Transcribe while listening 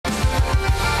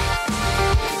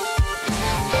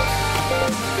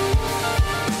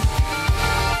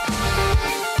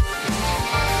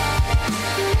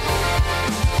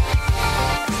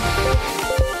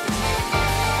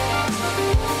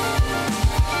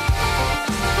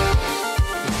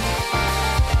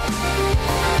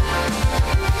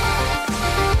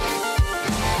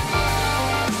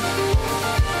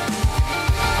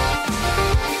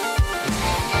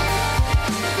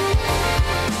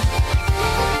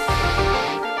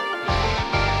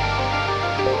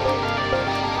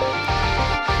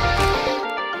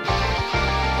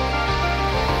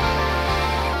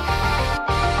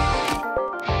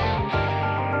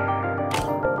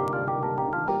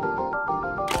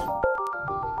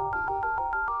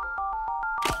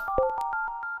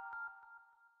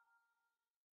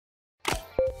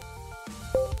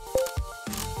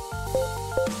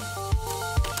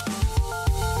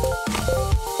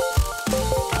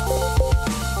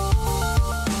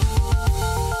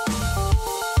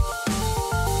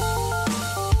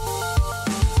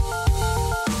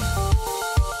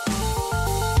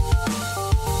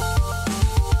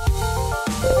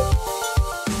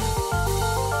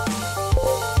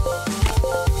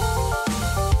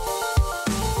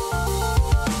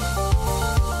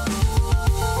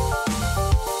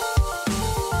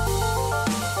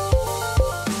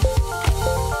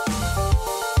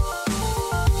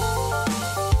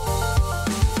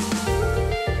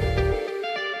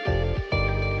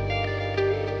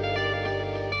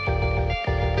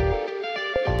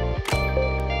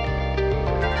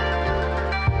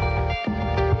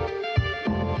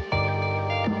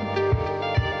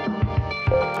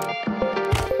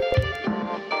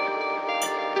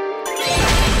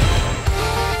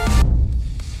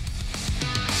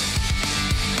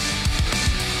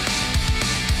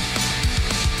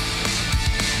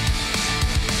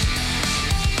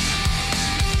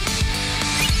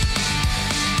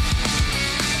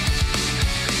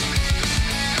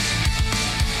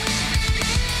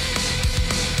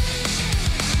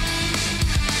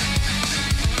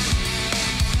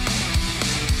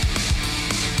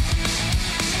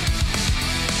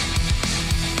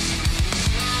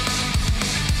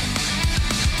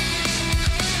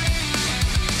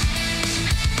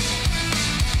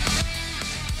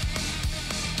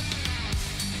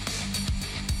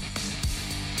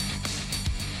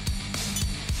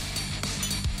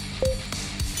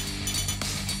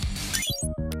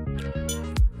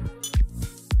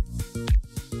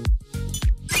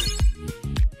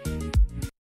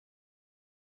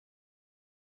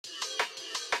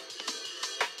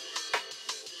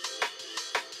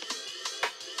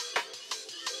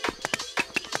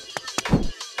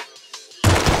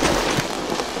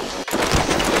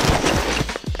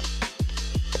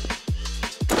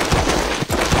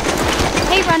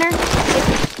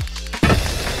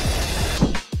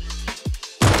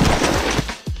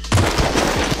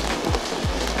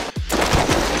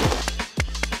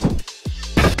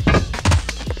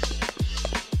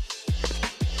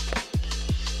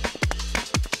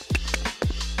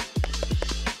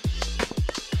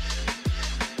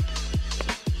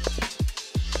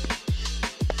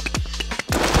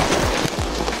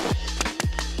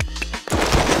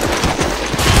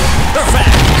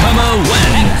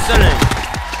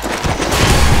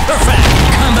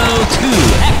2.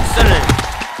 Excellent.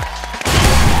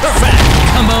 Perfect.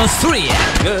 Combo 3.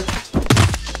 Good.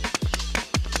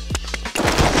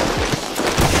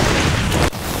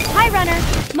 Hi, runner.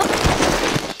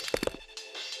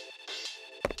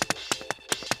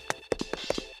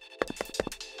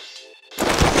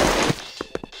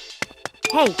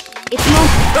 Hey, it's Mo.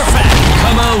 Perfect.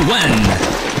 Combo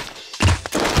 1.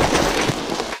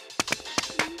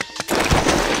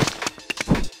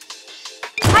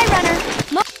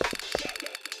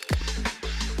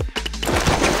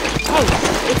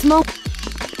 It's Mo.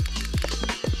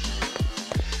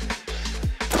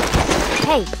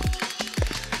 Hey.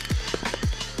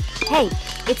 Hey,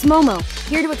 it's Momo,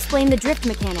 here to explain the drift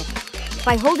mechanic.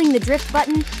 By holding the drift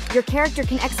button, your character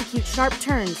can execute sharp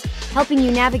turns, helping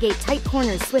you navigate tight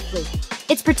corners swiftly.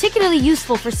 It's particularly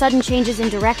useful for sudden changes in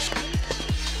direction.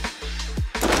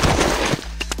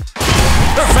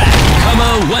 Perfect!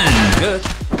 Combo 1. Good.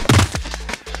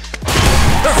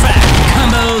 Perfect!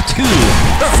 Combo 2.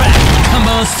 Perfect!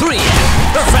 Combo 3.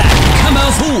 Perfect! Combo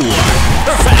 4.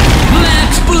 Perfect!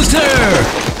 Max Booster!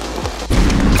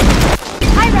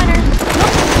 Hi, runner!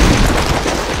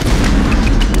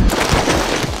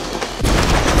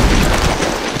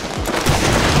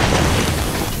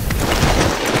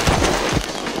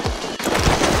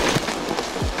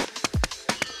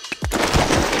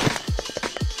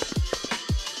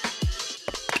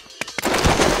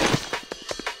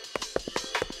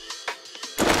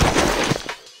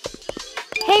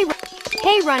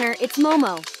 Hey runner, it's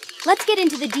Momo. Let's get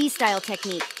into the D-style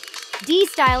technique.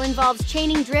 D-style involves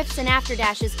chaining drifts and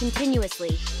afterdashes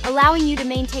continuously, allowing you to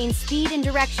maintain speed and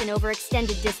direction over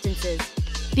extended distances.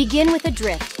 Begin with a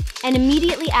drift, and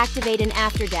immediately activate an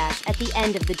afterdash at the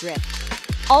end of the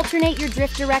drift. Alternate your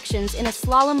drift directions in a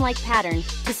slalom-like pattern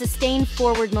to sustain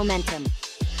forward momentum.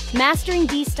 Mastering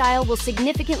D-style will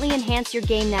significantly enhance your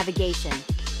game navigation.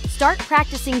 Start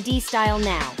practicing D-style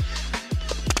now.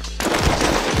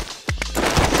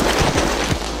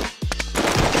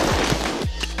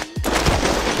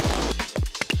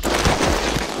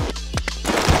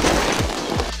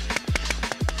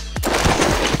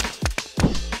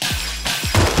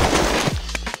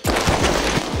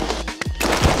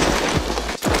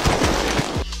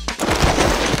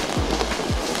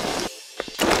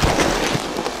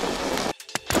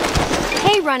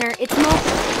 Hey runner, it's Mo.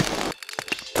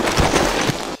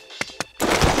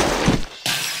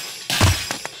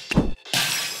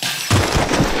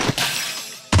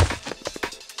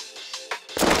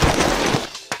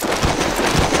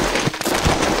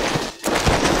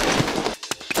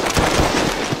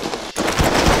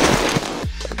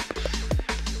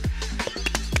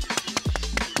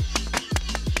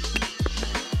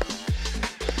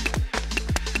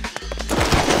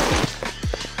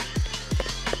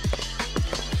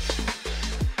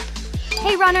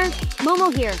 Hey runner,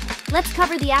 Momo here. Let's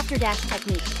cover the afterdash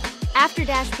technique.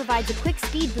 Afterdash provides a quick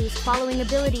speed boost following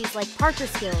abilities like parkour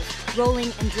skills,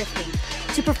 rolling, and drifting.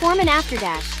 To perform an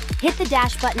afterdash, hit the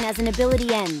dash button as an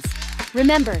ability ends.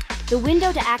 Remember, the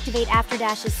window to activate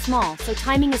afterdash is small, so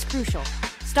timing is crucial.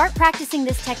 Start practicing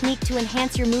this technique to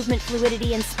enhance your movement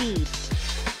fluidity and speed.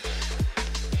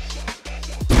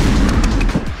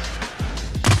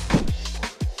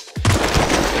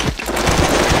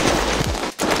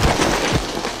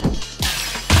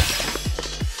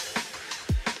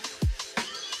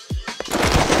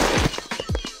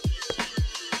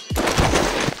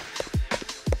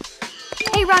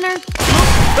 Hey runner!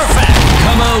 Perfect!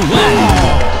 Combo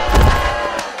 1!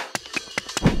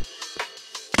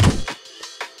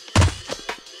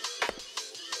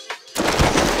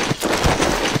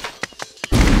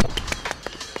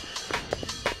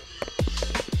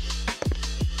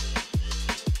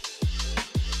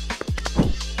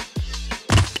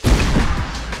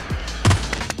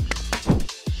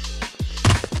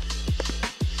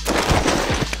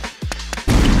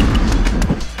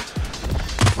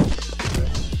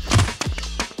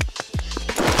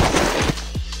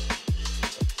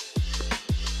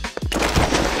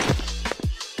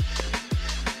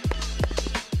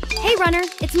 Hey runner,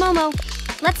 it's Momo.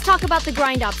 Let's talk about the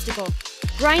grind obstacle.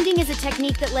 Grinding is a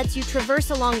technique that lets you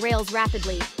traverse along rails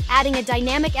rapidly, adding a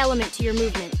dynamic element to your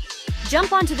movement.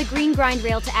 Jump onto the green grind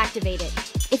rail to activate it.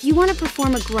 If you want to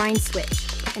perform a grind switch,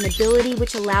 an ability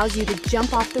which allows you to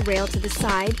jump off the rail to the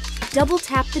side, double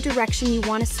tap the direction you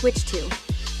want to switch to.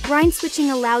 Grind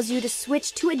switching allows you to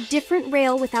switch to a different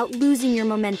rail without losing your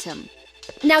momentum.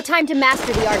 Now time to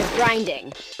master the art of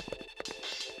grinding.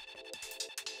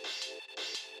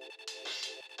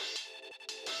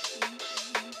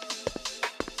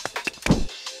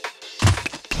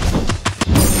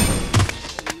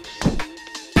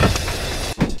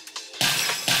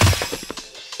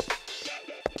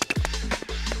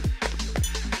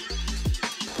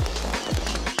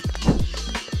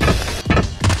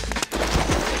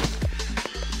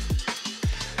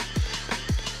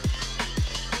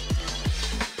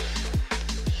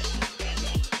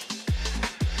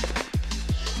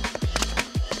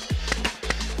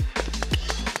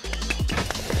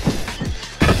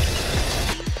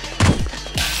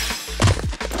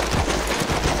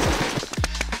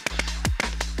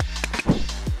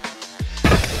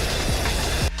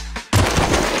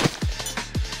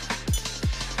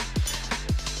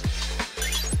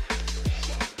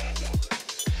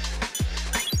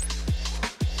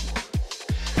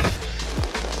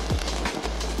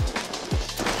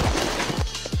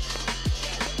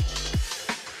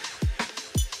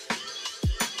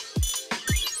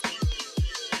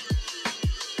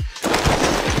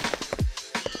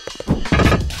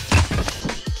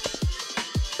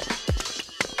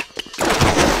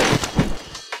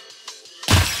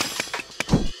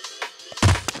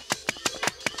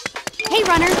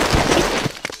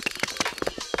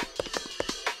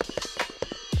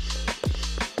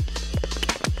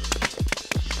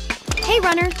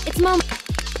 runner, it's Momo.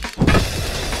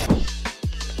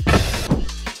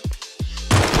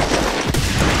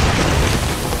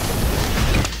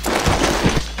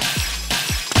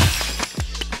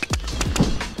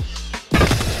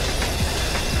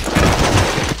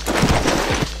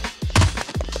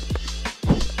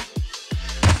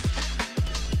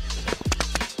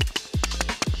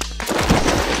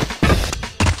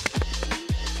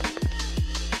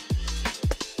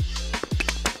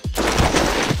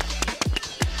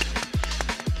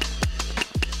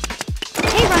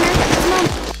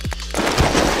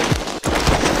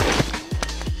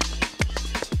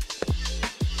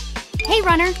 Hey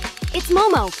runner, it's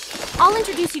Momo. I'll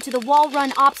introduce you to the wall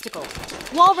run obstacle.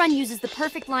 Wall run uses the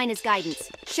perfect line as guidance,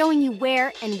 showing you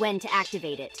where and when to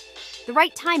activate it. The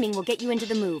right timing will get you into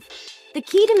the move. The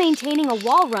key to maintaining a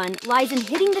wall run lies in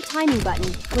hitting the timing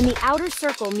button when the outer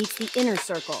circle meets the inner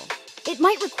circle. It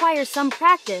might require some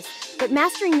practice, but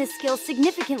mastering this skill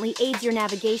significantly aids your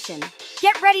navigation.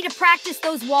 Get ready to practice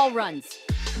those wall runs.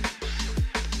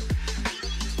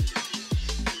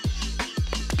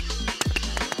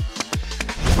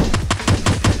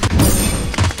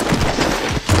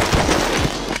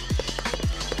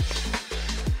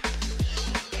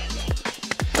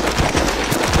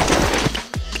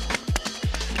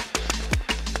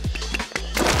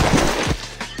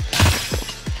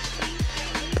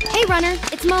 Hey runner,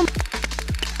 it's Momo.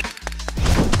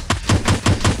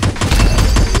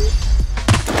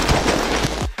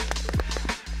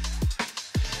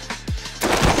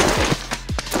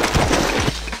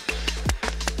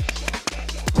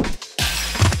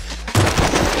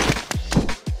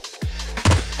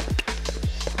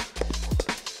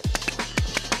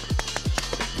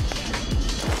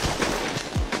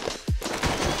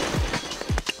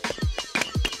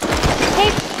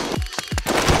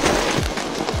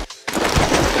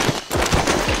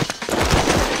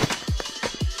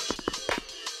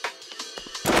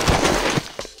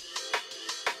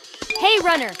 Hey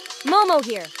runner, Momo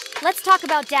here. Let's talk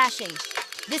about dashing.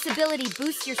 This ability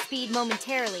boosts your speed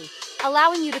momentarily,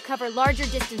 allowing you to cover larger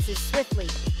distances swiftly.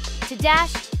 To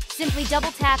dash, simply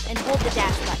double tap and hold the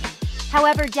dash button.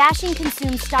 However, dashing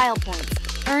consumes style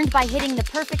points, earned by hitting the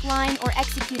perfect line or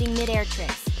executing mid-air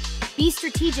tricks. Be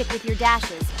strategic with your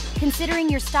dashes, considering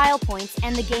your style points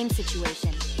and the game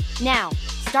situation. Now,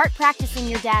 start practicing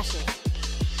your dashes.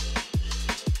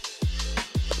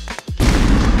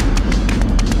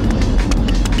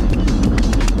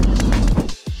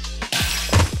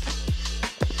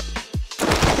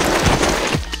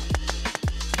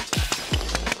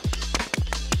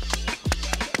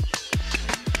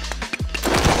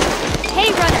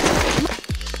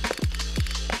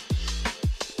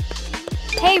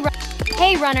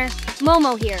 Hey runner,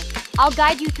 Momo here. I'll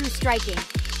guide you through striking.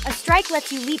 A strike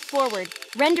lets you leap forward,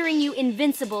 rendering you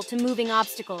invincible to moving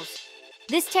obstacles.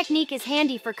 This technique is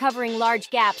handy for covering large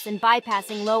gaps and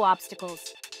bypassing low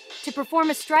obstacles. To perform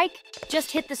a strike,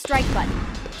 just hit the strike button.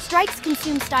 Strikes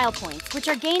consume style points, which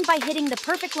are gained by hitting the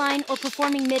perfect line or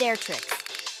performing mid-air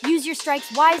tricks. Use your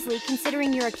strikes wisely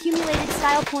considering your accumulated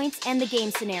style points and the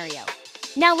game scenario.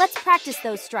 Now let's practice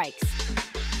those strikes.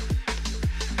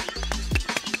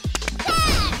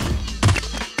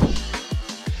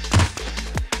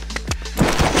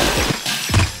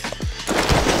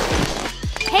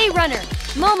 Hey runner,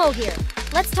 Momo here.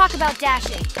 Let's talk about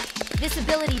dashing. This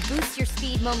ability boosts your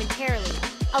speed momentarily,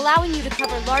 allowing you to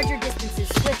cover larger distances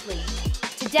swiftly.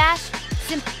 To dash,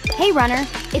 Hey runner,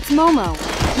 it's Momo.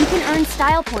 You can earn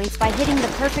style points by hitting the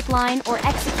perfect line or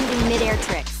executing mid-air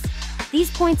tricks.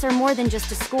 These points are more than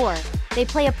just a score. They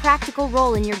play a practical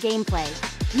role in your gameplay.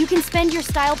 You can spend your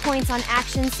style points on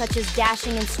actions such as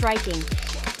dashing and striking.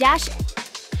 Dash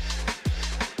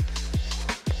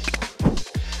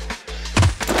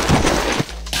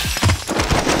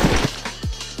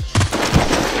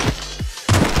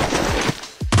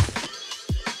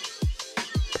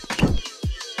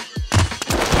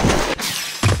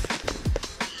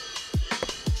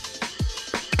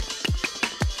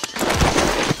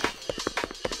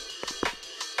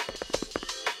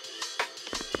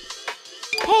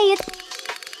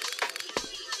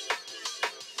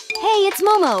Hey, it's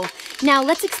Momo! Now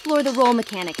let's explore the roll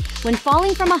mechanic. When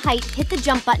falling from a height, hit the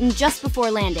jump button just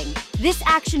before landing. This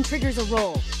action triggers a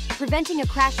roll, preventing a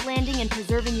crash landing and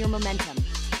preserving your momentum.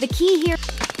 The key here...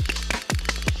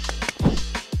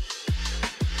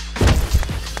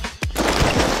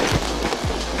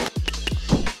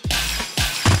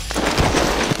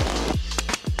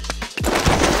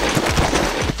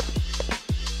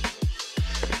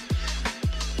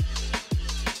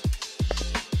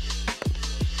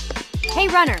 Hey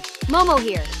runner, Momo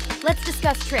here. Let's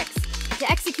discuss tricks.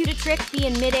 To execute a trick, be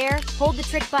in midair, hold the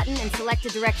trick button, and select a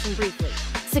direction briefly.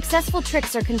 Successful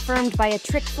tricks are confirmed by a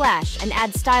trick flash and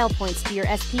add style points to your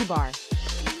SP bar.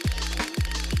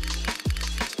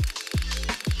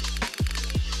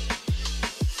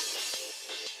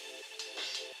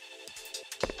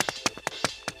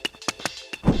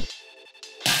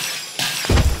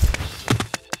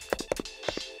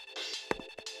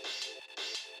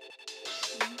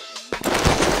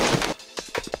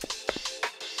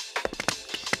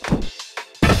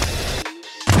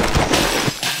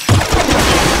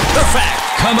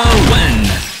 Combo win!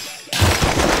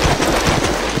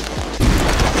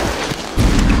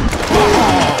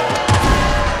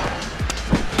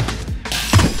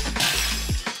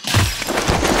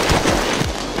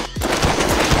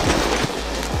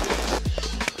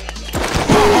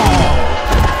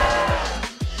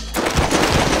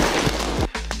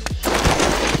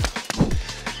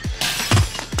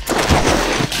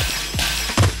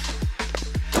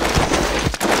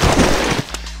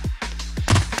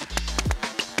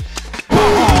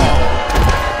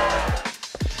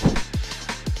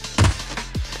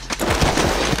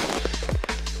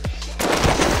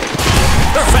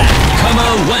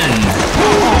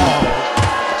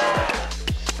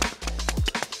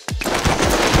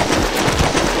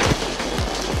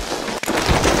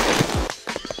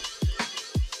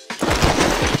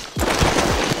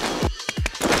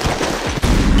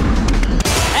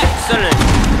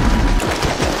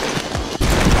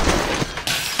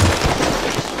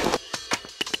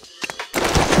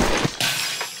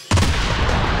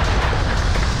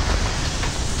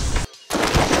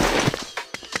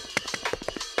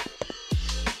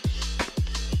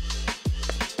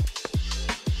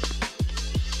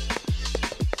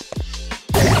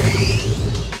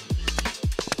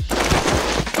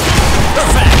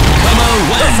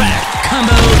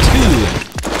 Combo 2.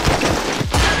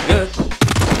 Good.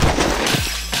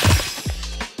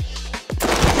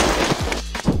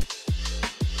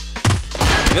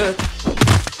 Good.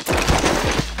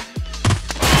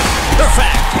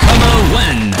 Perfect. Combo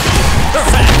 1.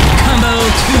 Perfect. Combo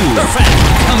 2. Perfect.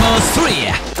 Combo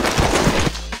 3.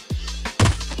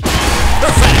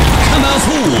 Perfect. Combo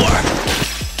 4.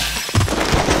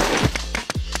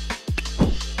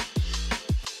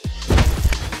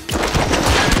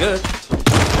 Good.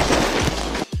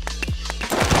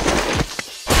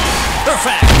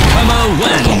 Perfect. Combo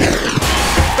 1.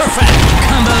 Perfect.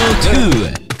 Combo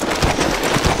 2.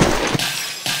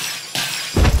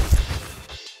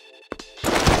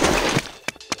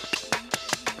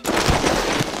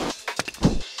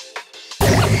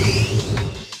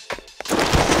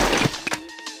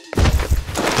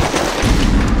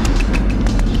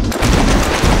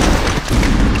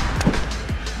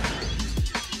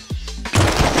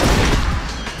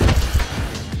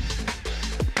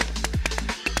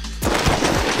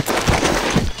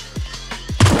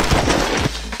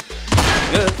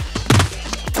 Good.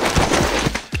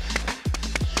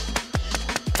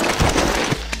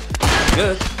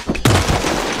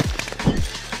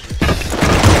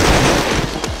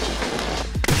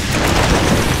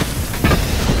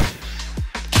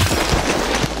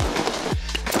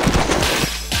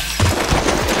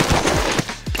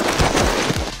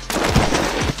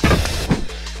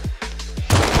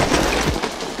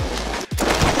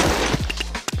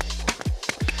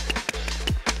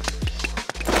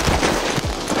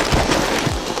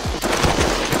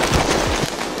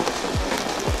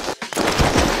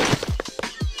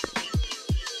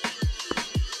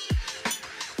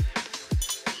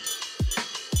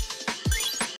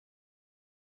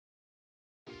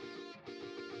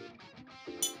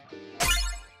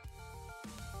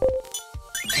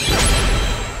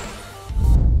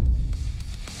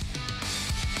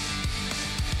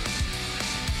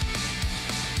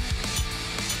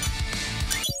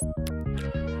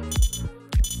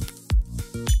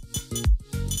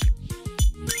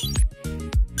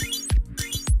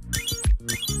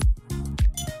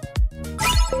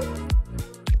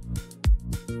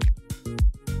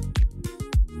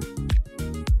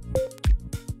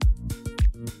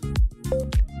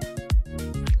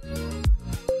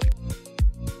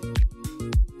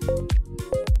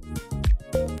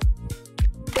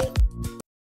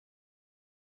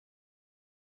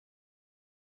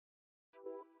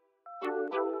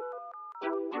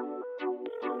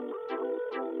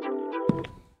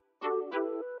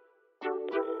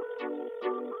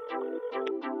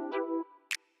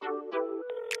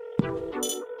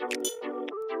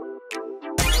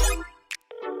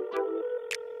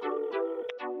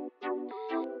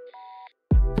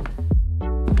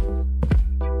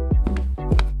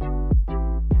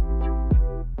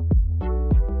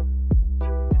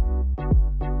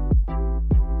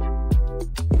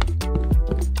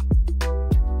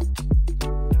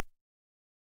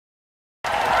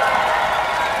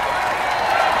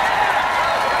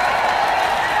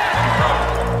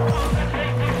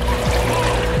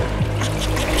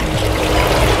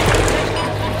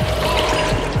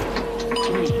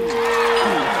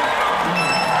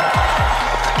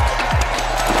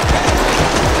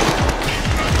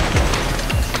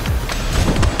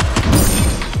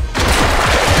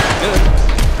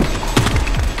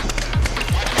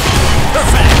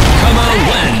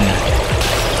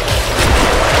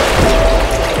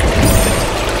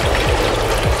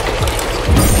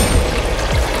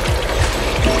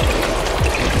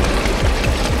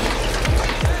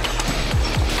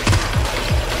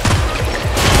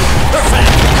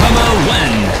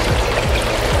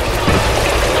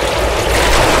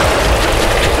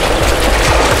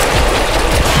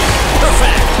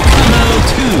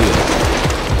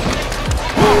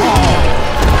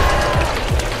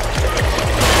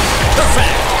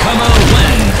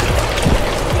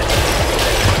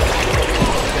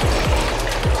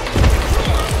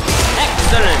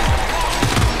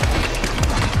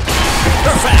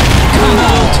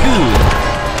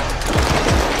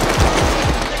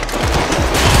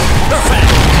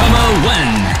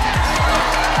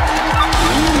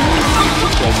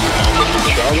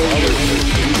 Perfect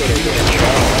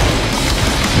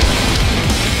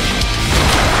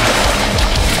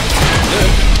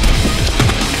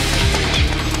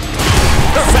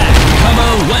combo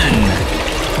win.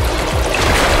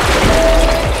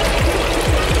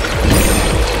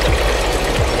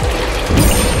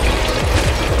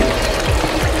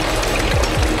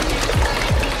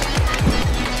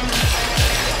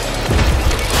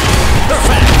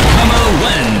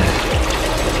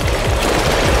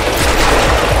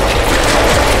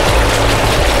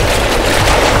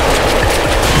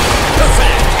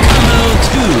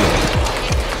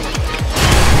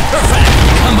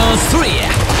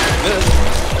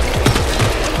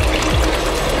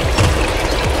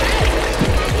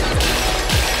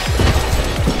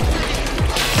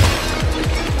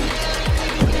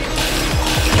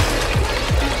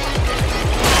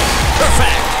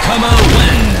 Combo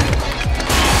win.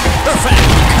 Perfect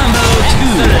combo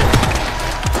 2.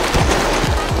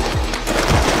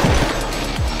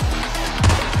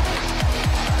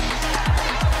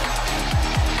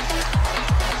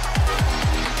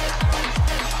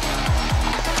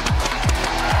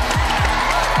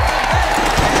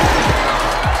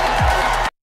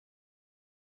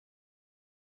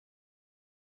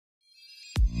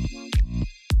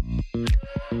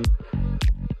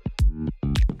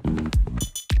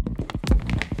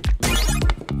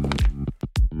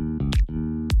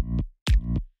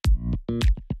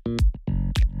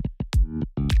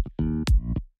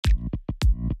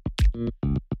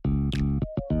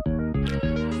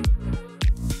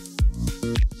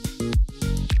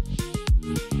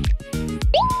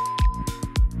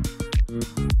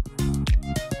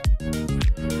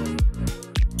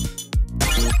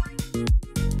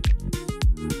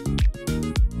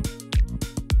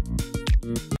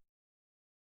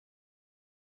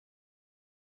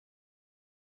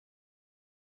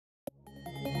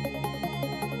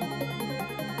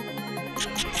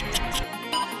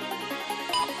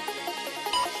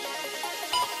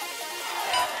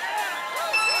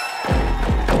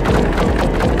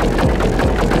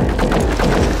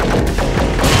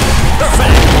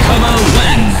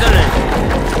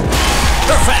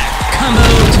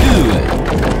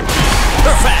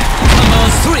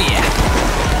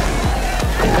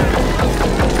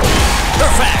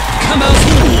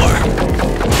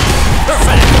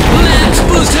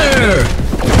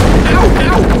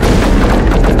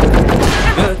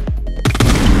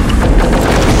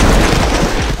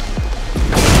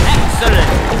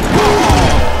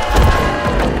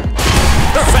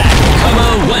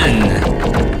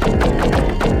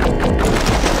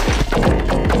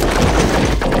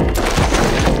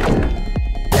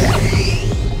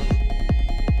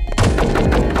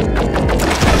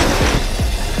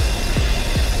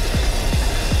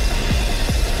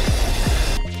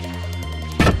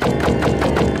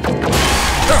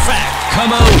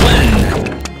 Combo win.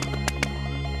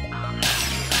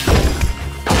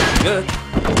 Good.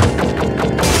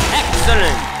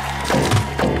 Excellent.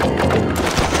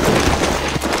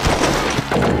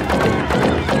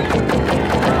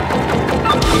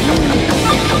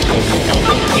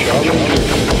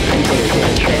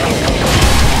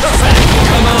 Perfect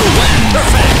combo win.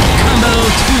 Perfect combo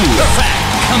 2. Perfect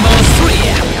combo 3.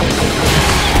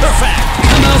 Perfect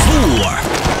combo 4.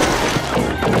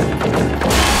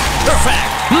 Perfect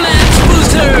match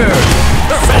booster.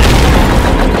 Perfect.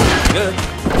 Good.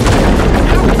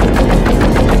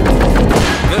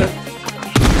 Good.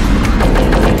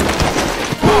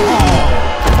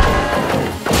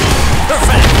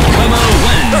 Perfect combo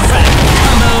win. Perfect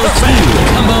combo 2.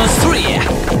 Combo 3.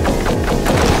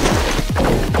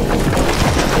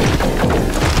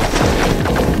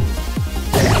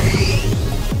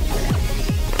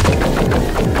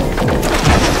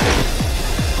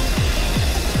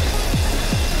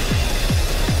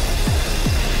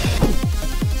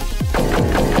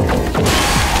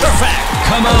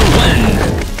 Combo win.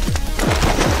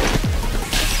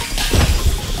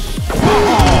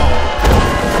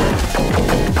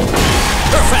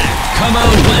 Perfect combo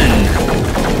win.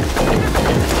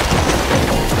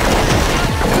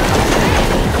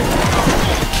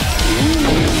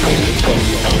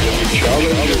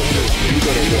 You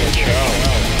better watch out.